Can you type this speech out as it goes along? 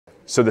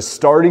So the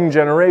starting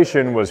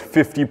generation was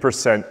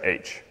 50%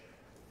 H.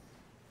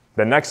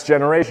 The next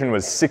generation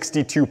was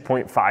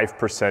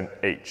 62.5%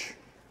 H,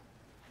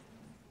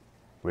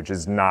 which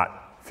is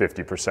not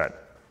 50%.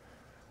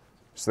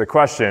 So the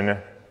question,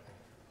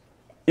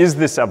 is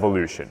this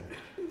evolution?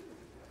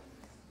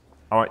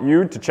 I want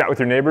you to chat with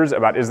your neighbors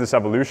about is this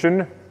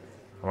evolution.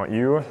 I want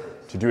you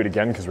to do it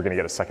again because we're going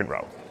to get a second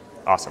row.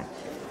 Awesome.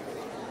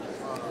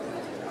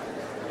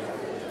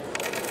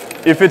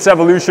 If it's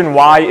evolution,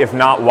 why? If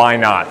not, why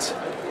not?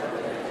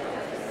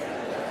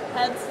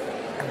 Heads.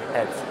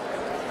 Heads.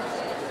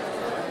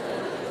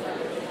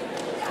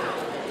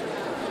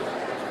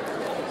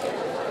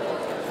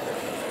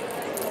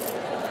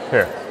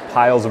 Here,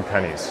 piles of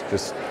pennies,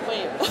 just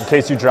Wait. in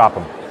case you drop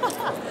them.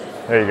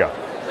 There you go.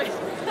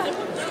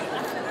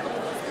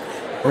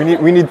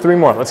 We need 3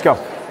 more. Let's go.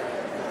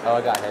 Oh,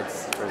 I got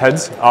heads.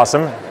 Heads,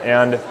 awesome.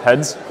 And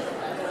heads.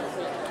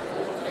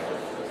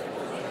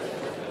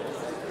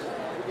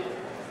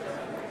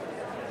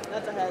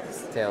 That's a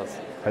heads. Tails.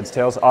 Heads,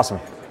 tails, awesome.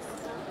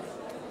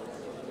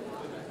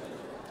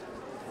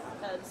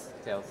 Heads.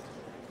 Tails.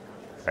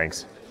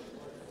 Thanks.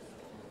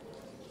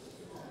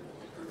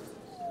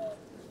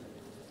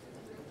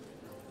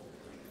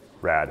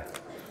 Rad.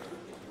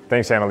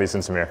 Thanks, Annalise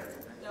and Samir.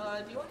 Do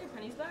you want your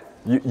pennies back?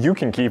 You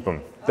can keep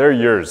them. They're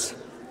yours.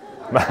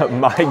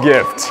 My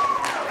gift.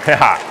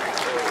 Yeah.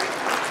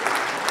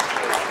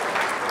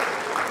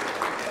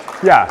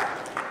 Yeah.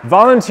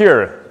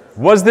 Volunteer.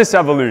 Was this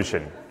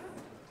evolution?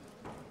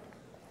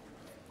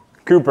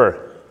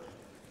 Cooper.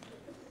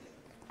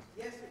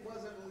 Yes, it was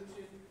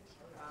evolution.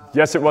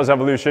 Yes, it was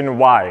evolution.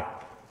 Why?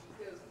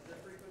 Because the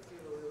frequency of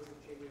alleles is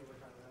changing over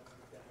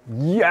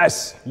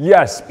time.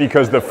 Yes,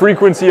 because the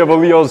frequency of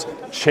alleles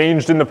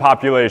changed in the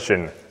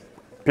population.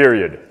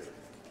 Period.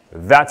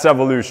 That's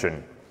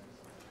evolution.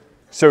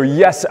 So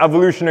yes,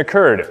 evolution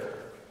occurred.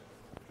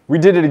 We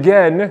did it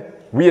again.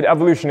 We had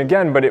evolution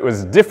again, but it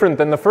was different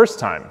than the first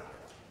time.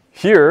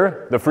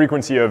 Here, the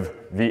frequency of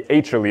the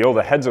H allele,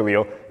 the heads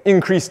allele,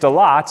 increased a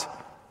lot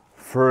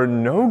for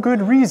no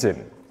good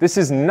reason. This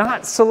is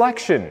not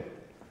selection.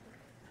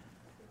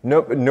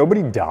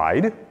 Nobody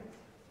died.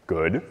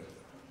 Good.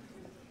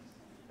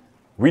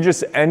 We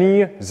just,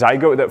 any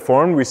zygote that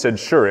formed, we said,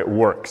 sure, it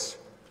works.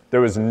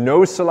 There was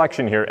no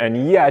selection here,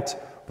 and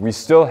yet we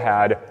still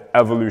had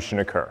evolution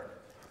occur.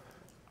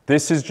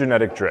 This is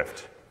genetic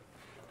drift.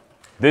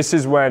 This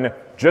is when,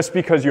 just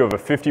because you have a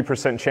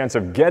 50% chance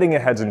of getting a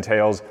heads and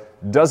tails,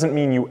 doesn't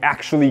mean you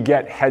actually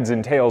get heads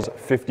and tails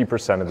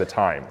 50% of the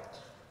time.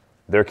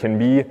 There can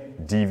be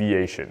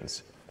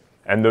deviations,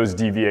 and those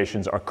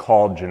deviations are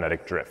called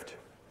genetic drift.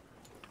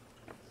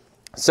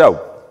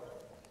 So,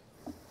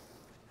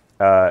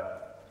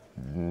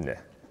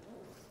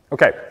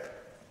 okay.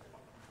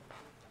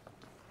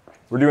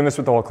 We're doing this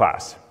with the whole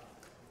class.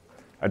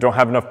 I don't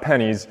have enough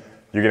pennies.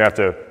 You're gonna have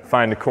to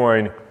find a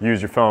coin,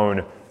 use your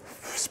phone,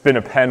 spin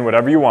a pen,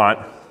 whatever you want.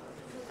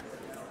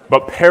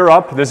 But pair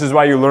up. This is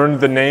why you learned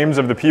the names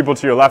of the people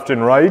to your left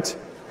and right.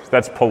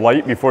 That's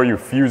polite before you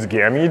fuse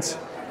gametes.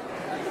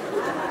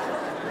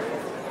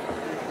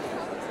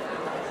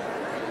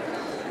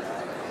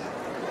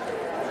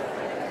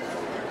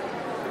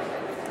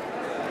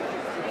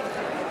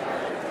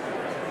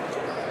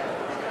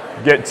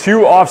 Get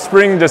 2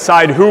 offspring,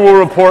 decide who will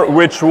report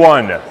which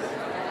one.